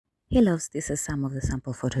Hey loves, this is some of the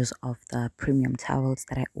sample photos of the premium towels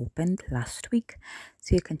that I opened last week.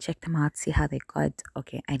 So you can check them out, see how they got.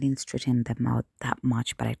 Okay, I didn't straighten them out that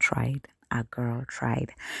much, but I tried. A girl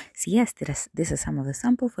tried. So yes, this is some of the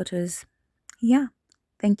sample photos. Yeah,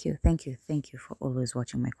 thank you for always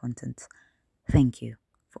watching my content. Thank you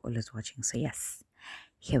for always watching. So yes,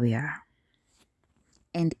 here we are.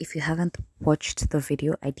 And if you haven't watched the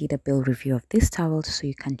video, I did a bill review of this towel, so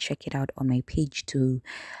you can check it out on my page to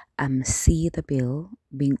see the bill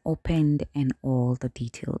being opened and all the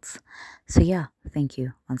details. So yeah, thank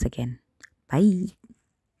you once again. Bye.